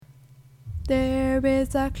There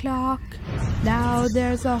is a clock. Now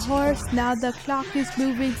there's a horse. Now the clock is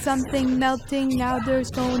moving, something melting. Now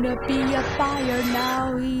there's gonna be a fire.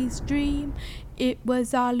 Now he's dream. It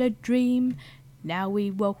was all a dream. Now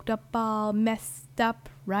we woke up all messed up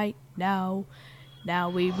right now. Now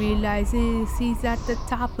we realize he's at the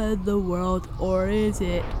top of the world, or is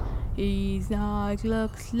it? He's not,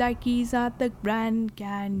 looks like he's at the Grand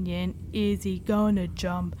Canyon. Is he gonna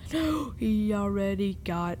jump? He already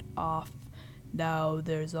got off. Now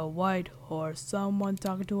there's a white horse, someone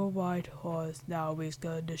talking to a white horse. Now he's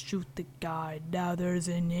gonna shoot the guy. Now there's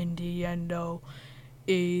an Indiano.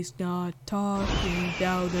 He's not talking.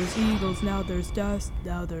 Now there's eagles. Now there's dust.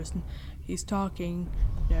 Now he's talking.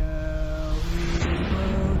 Now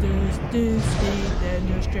there's Disney. Then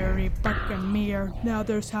there's Jerry Buccaneer. Now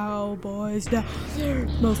there's cowboys. Now there's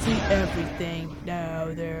mostly everything.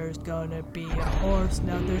 Now there's gonna be a horse.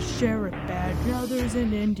 Now there's Sheriff Badge. Now there's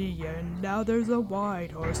an Indian. Now there's a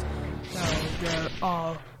white horse. Now they're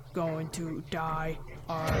all going to die.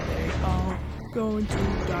 Are they all going to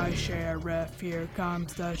die? Sheriff, here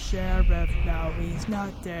comes the sheriff. Now he's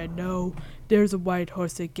not dead. No, there's a white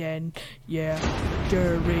horse again. Yeah,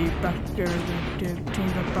 Jerry Bucker, the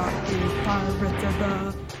Pirates of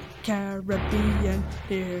the Caribbean.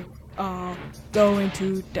 Here, all going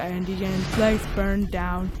to the Indian place burned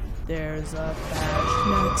down. There's a badge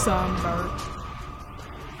next summer.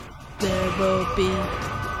 There will be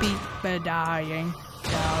people dying.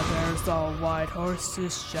 Now there's a white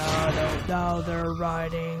horse's shadow. Now they're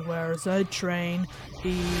riding. Where's a train?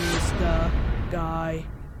 He's the guy.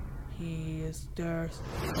 He is there's a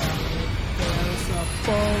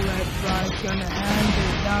bullet right gonna hand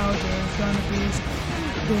it. Now there's gonna be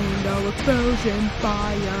no explosion,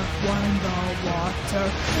 fire, one the water.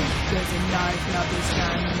 There's a knife, now there's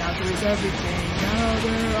gun, now there's everything. Now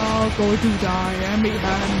they're all going to die and be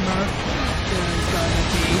hammered. There's gonna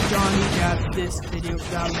be Johnny Depp. This video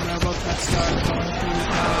found level test start going to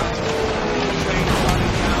die. Rain's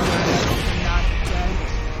coming down and everything not dead.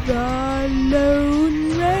 The Lone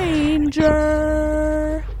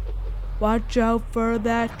Ranger. Watch out for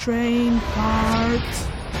that train part.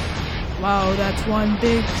 Wow, that's one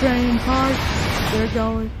big train part.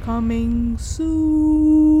 They're coming soon.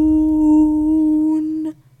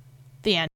 The end.